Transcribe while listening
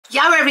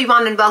Yo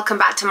everyone, and welcome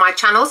back to my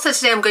channel. So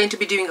today I'm going to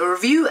be doing a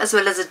review as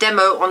well as a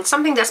demo on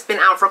something that's been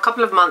out for a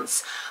couple of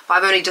months, but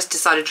I've only just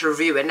decided to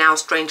review it now,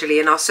 strangely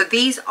enough. So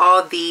these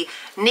are the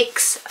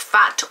NYX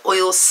Fat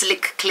Oil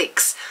Slick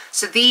Clicks.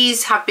 So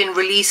these have been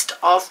released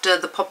after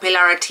the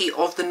popularity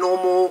of the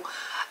normal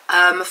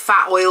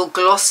fat oil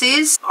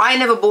glosses. I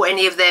never bought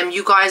any of them.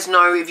 You guys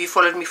know, if you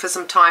followed me for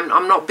some time,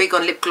 I'm not big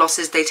on lip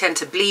glosses. They tend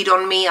to bleed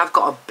on me. I've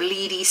got a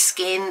bleedy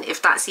skin,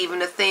 if that's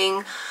even a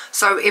thing.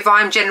 So if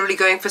I'm generally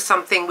going for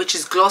something which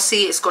is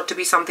glossy, it's got to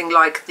be something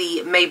like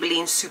the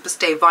Maybelline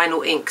Superstay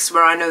Vinyl Inks,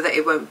 where I know that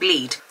it won't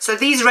bleed. So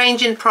these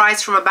range in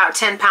price from about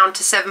 £10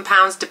 to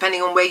 £7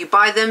 depending on where you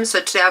buy them.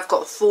 So today I've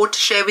got 4 to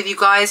share with you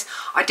guys.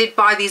 I did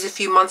buy these a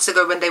few months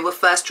ago when they were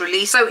first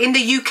released. So in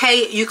the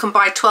UK you can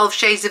buy 12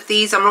 shades of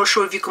these. I'm not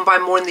sure if you can buy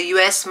more in the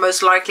US.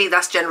 Most likely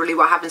that's generally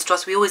what happens to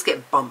us. We always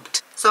get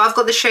bumped. So I've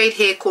got the shade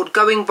here called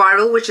Going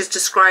Viral, which is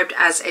described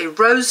as a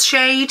rose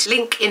shade.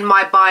 Link in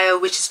my bio,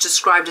 which is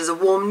described as a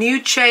warm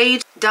nude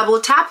shade. Double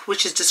Tap,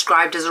 which is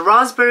described as a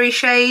raspberry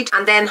shade.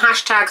 And then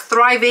hashtag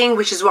Thriving,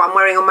 which is what I'm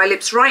wearing on my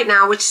lips right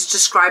now, which is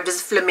described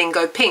as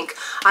flamingo pink.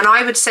 And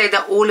I would say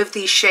that all of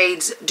these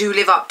shades do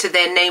live up to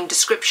their name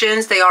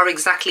descriptions. They are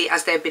exactly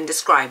as they've been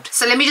described.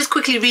 So let me just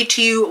quickly read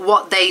to you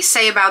what they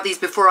say about these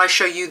before I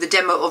show you the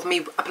demo of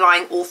me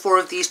applying all 4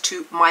 of these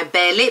to my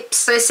bare lips.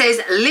 So it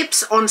says,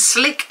 lips on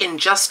slick in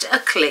just a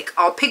click.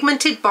 Our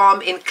pigmented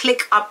balm in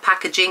click up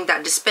packaging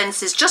that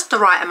dispenses just the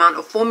right amount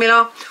of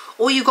formula.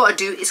 All you gotta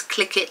do is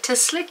click it to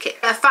slick it.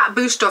 A fat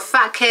boost of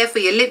fat care for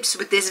your lips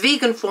with this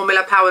vegan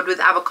formula powered with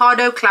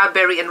avocado,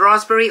 cloudberry and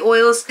raspberry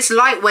oils. This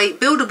lightweight,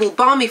 buildable,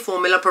 balmy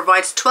formula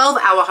provides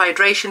 12-hour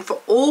hydration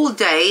for all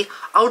day,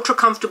 ultra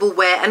comfortable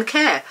wear and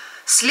care.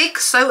 Slick,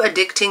 so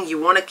addicting, you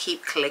want to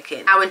keep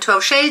clicking. Now in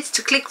 12 shades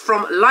to click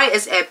from light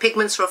as air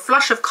pigments for a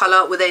flush of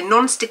colour with a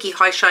non-sticky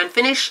high shine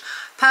finish.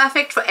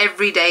 Perfect for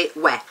everyday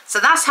wear. So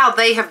that's how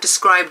they have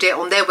described it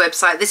on their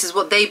website. This is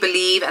what they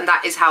believe, and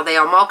that is how they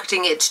are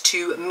marketing it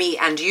to me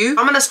and you.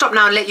 I'm going to stop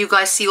now and let you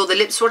guys see all the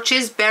lip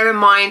swatches. Bear in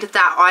mind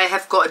that I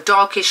have got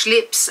darkish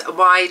lips.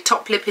 My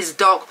top lip is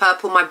dark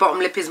purple, my bottom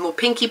lip is more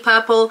pinky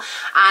purple,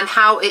 and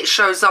how it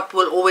shows up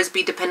will always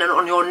be dependent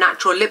on your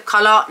natural lip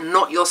colour,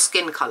 not your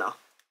skin colour.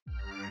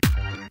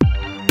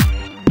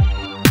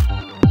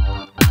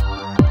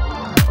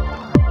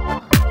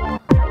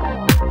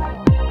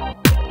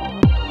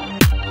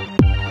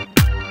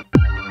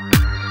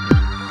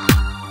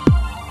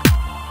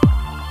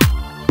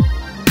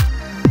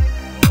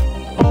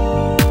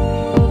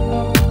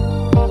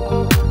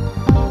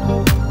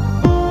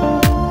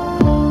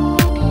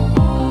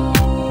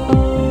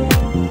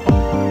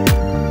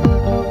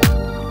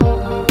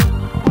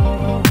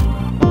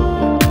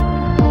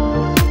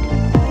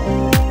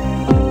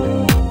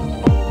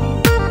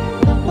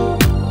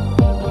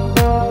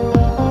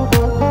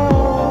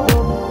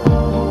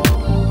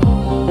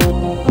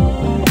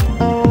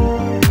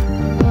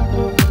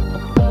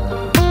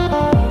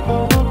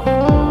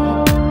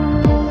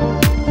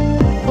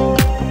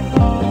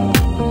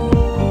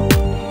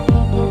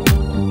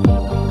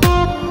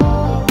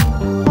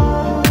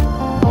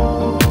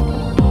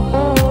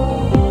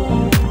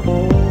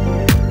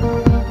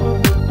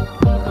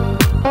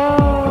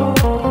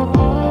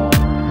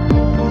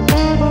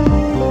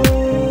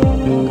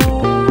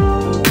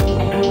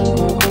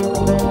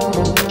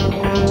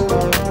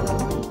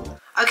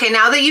 Okay,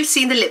 now that you've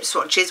seen the lip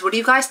swatches, what do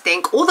you guys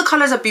think? All the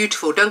colours are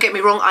beautiful, don't get me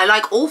wrong. I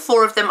like all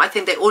 4 of them. I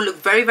think they all look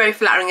very, very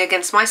flattering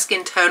against my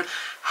skin tone.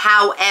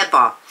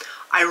 However,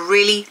 I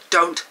really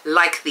don't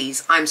like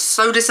these. I'm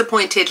so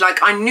disappointed. Like,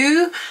 I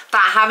knew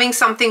that having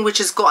something which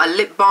has got a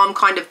lip balm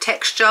kind of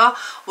texture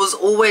was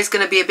always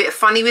going to be a bit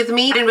funny with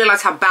me. I didn't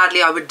realise how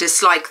badly I would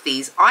dislike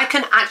these. I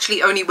can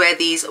actually only wear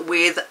these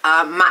with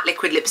matte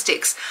liquid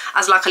lipsticks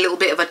as like a little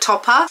bit of a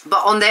topper,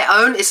 but on their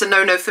own it's a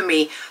no-no for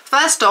me.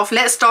 First off,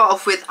 let's start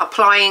off with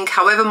applying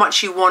however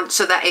much you want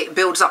so that it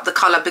builds up the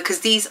colour,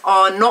 because these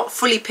are not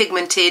fully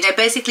pigmented. They're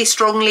basically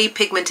strongly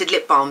pigmented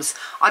lip balms.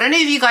 I don't know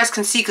if you guys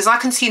can see, because I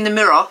can see in the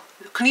mirror.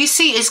 Can you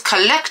see it's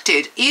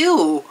collected?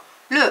 Ew,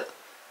 look,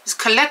 it's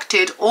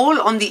collected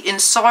all on the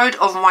inside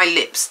of my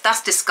lips.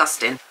 That's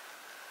disgusting.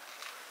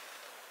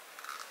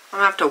 I'm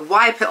gonna have to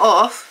wipe it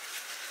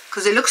off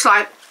because it looks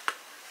like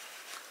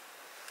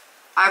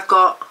I've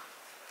got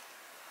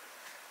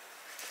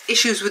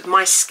issues with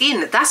my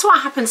skin. That's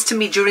what happens to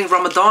me during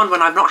Ramadan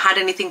when I've not had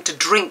anything to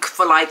drink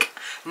for like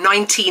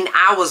 19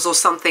 hours or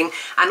something,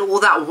 and all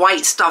that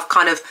white stuff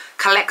kind of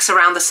collects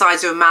around the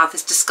sides of your mouth.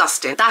 It's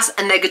disgusting. That's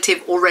a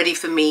negative already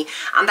for me,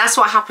 and that's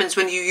what happens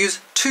when you use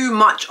too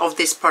much of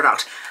this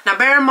product. Now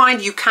bear in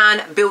mind, you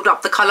can build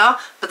up the colour,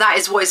 but that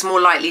is what is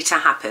more likely to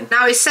happen.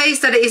 Now it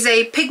says that it is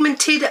a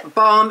pigmented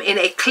balm in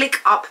a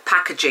click up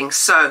packaging.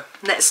 So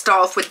let's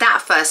start off with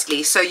that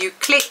firstly. So you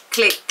click,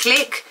 click,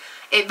 click.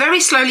 It very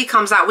slowly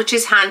comes out, which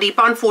is handy,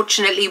 but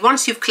unfortunately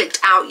once you've clicked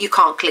out you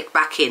can't click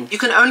back in. You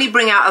can only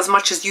bring out as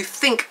much as you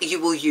think you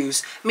will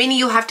use, meaning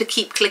you'll have to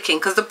keep clicking,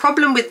 because the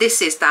problem with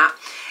this is that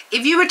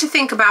if you were to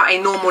think about a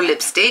normal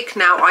lipstick,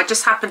 now I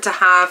just happen to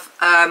have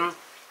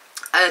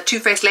a Too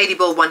Faced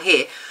Ladybird one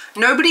here.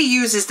 Nobody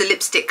uses the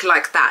lipstick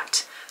like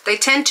that. They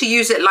tend to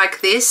use it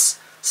like this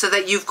so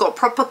that you've got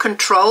proper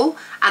control,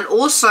 and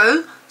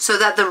also so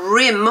that the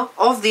rim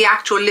of the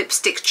actual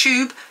lipstick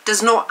tube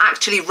does not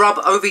actually rub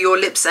over your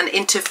lips and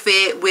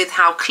interfere with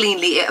how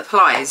cleanly it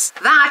applies.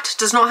 That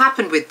does not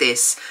happen with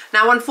this.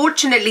 Now,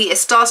 unfortunately, it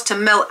starts to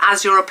melt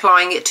as you're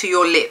applying it to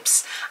your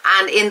lips,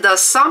 and in the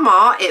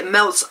summer it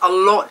melts a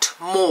lot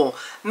more,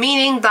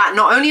 meaning that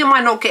not only am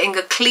I not getting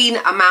a clean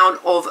amount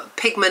of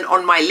pigment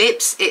on my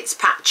lips, it's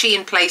patchy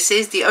in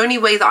places. The only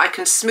way that I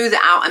can smooth it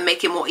out and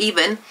make it more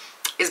even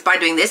is by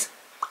doing this,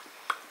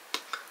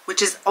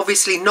 which is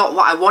obviously not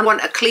what I want. I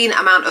want a clean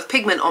amount of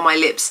pigment on my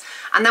lips.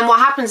 And then what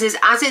happens is,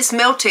 as it's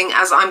melting,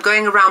 as I'm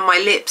going around my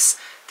lips,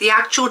 the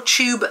actual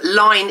tube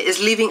line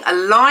is leaving a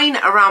line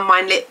around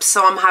my lips,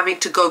 so I'm having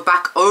to go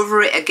back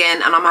over it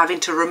again, and I'm having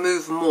to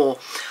remove more.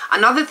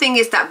 Another thing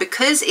is that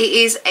because it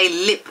is a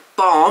lip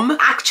balm,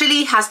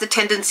 actually has the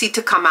tendency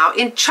to come out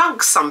in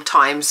chunks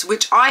sometimes,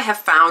 which I have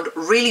found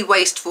really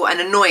wasteful and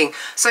annoying.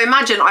 So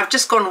imagine I've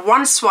just gone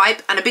one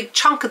swipe and a big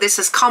chunk of this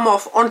has come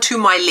off onto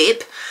my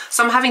lip,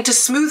 so I'm having to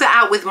smooth it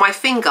out with my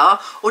finger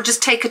or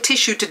just take a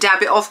tissue to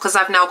dab it off because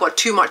I've now got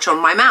too much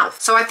on my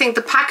mouth. So I think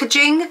the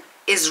packaging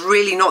is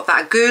really not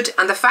that good,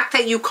 and the fact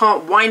that you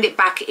can't wind it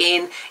back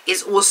in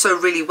is also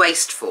really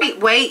wasteful.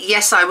 Weight,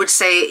 yes, I would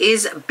say it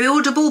is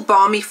buildable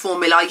balmy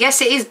formula. Yes,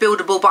 it is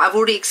buildable, but I've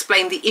already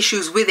explained the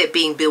issues with it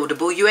being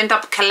buildable. You end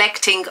up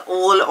collecting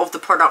all of the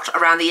product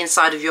around the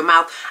inside of your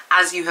mouth,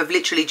 as you have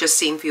literally just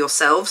seen for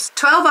yourselves.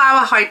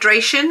 12-hour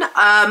hydration.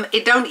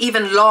 It don't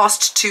even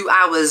last 2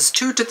 hours,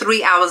 2 to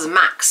 3 hours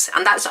max,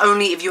 and that's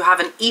only if you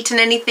haven't eaten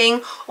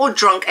anything or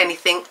drunk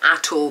anything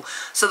at all.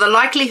 So the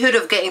likelihood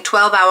of getting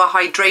 12-hour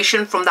hydration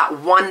from that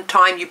one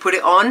time you put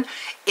it on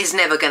is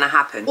never gonna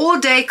happen. All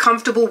day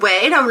comfortable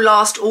wear, it don't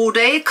last all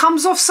day, it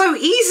comes off so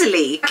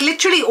easily. Like,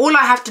 literally all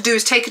I have to do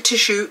is take a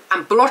tissue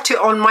and blot it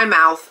on my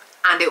mouth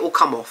and it will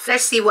come off.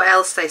 Let's see what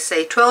else they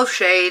say. 12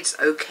 shades,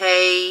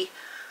 okay.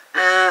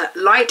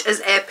 Light as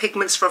air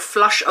pigments for a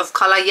flush of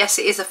color. Yes,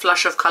 it is a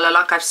flush of color.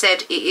 Like I've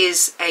said, it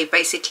is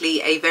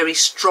basically a very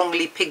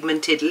strongly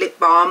pigmented lip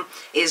balm.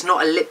 It is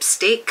not a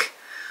lipstick.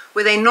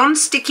 With a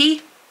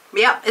non-sticky,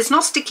 yeah, it's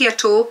not sticky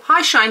at all.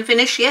 High shine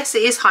finish. Yes,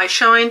 it is high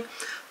shine.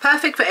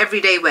 Perfect for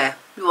everyday wear.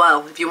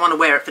 Well, if you want to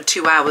wear it for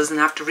 2 hours and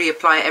have to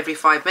reapply it every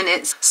 5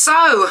 minutes.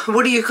 So,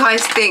 what do you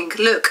guys think?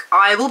 Look,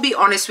 I will be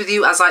honest with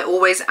you, as I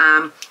always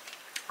am.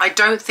 I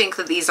don't think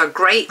that these are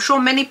great. I'm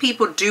sure many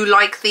people do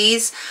like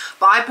these,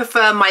 but I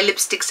prefer my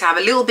lipsticks to have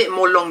a little bit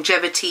more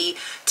longevity,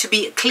 to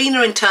be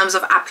cleaner in terms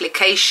of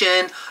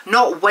application,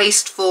 not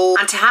wasteful,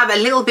 and to have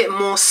a little bit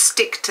more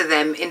stick to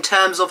them in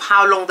terms of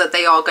how long that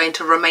they are going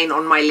to remain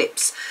on my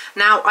lips.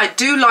 Now, I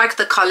do like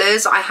the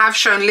colors. I have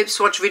shown lip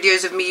swatch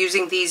videos of me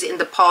using these in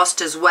the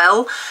past as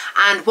well,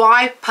 and what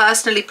I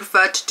personally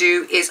prefer to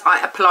do is I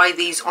apply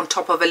these on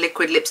top of a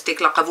liquid lipstick,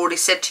 like I've already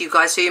said to you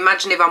guys. So you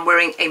imagine if I'm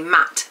wearing a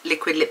matte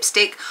liquid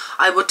lipstick,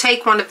 I will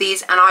take one of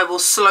these and I will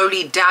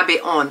slowly dab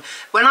it on.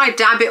 When I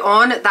dab it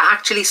on, that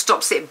actually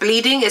stops it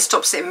bleeding, it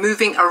stops it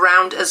moving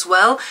around as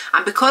well,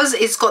 and because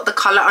it's got the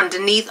color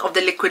underneath of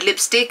the liquid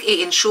lipstick,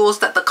 it ensures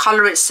that the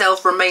color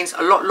itself remains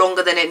a lot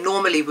longer than it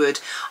normally would.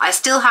 I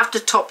still have to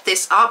top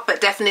this up,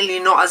 but definitely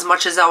not as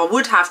much as I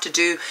would have to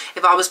do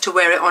if I was to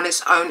wear it on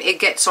its own. It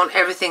gets on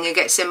everything, it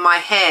gets in my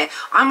hair.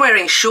 I'm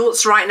wearing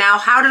shorts right now.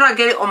 How did I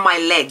get it on my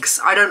legs?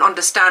 I don't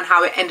understand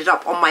how it ended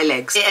up on my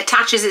legs. It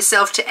attaches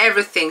itself to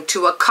everything,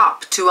 to a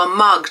cup, to a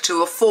mug,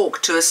 to a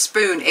fork, to a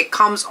spoon. It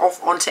comes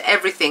off onto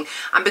everything,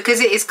 and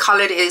because it is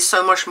colored, it is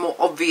so much more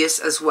obvious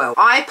as well.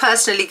 I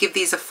personally give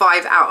these a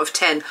 5 out of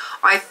 10.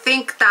 I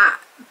think that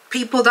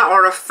people that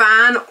are a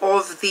fan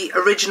of the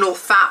original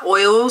fat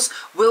oils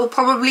will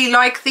probably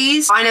like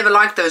these. I never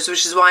liked those,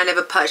 which is why I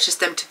never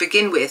purchased them to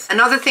begin with.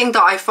 Another thing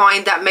that I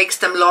find that makes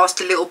them last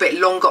a little bit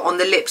longer on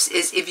the lips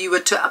is if you were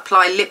to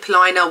apply lip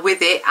liner with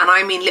it, and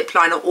I mean lip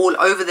liner all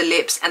over the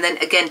lips, and then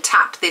again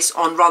tap this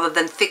on rather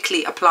than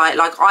thickly apply it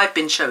like I've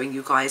been showing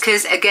you guys,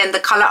 because again the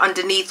color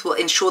underneath will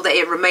ensure that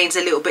it remains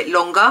a little bit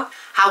longer.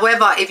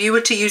 However, if you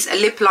were to use a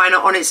lip liner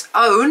on its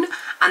own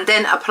and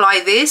then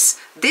apply this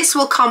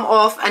will come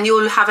off and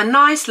you'll have a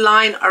nice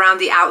line around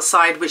the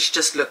outside, which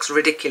just looks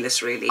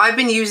ridiculous really. I've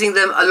been using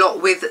them a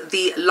lot with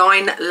the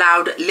Line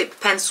Loud lip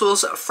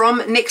pencils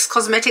from NYX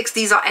Cosmetics.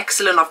 These are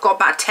excellent. I've got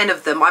about 10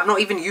 of them. I've not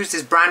even used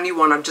this brand new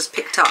one I've just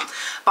picked up,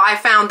 but I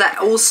found that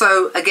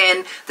also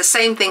again the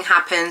same thing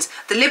happens.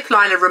 The lip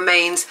liner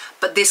remains,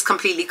 but this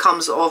completely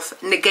comes off,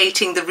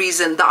 negating the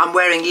reason that I'm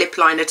wearing lip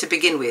liner to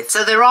begin with.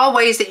 So there are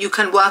ways that you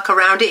can work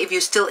around it if you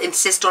still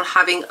insist on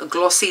having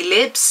glossy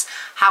lips.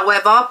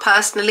 However,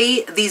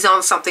 personally, these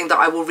aren't something that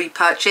I will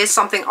repurchase,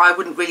 something I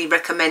wouldn't really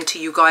recommend to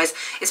you guys,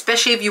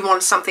 especially if you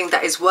want something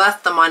that is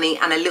worth the money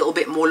and a little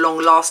bit more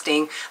long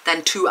lasting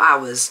than 2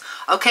 hours.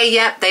 Okay,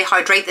 yeah, they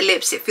hydrate the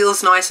lips, it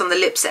feels nice on the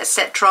lips,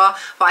 etc.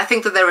 But I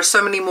think that there are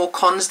so many more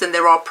cons than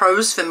there are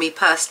pros for me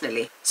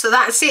personally. So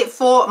that's it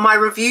for my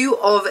review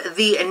of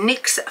the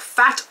NYX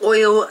Fat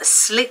Oil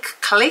Slick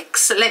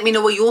Clicks. Let me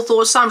know what your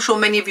thoughts are. I'm sure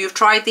many of you have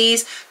tried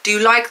these. Do you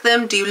like them?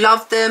 them? Do you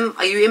love them?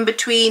 Are you in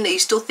between? Are you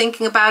still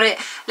thinking about it?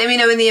 Let me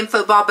know in the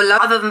info bar below.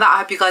 Other than that, I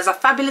hope you guys are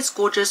fabulous,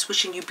 gorgeous,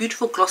 wishing you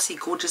beautiful, glossy,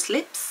 gorgeous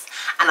lips,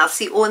 and I'll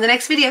see you all in the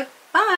next video.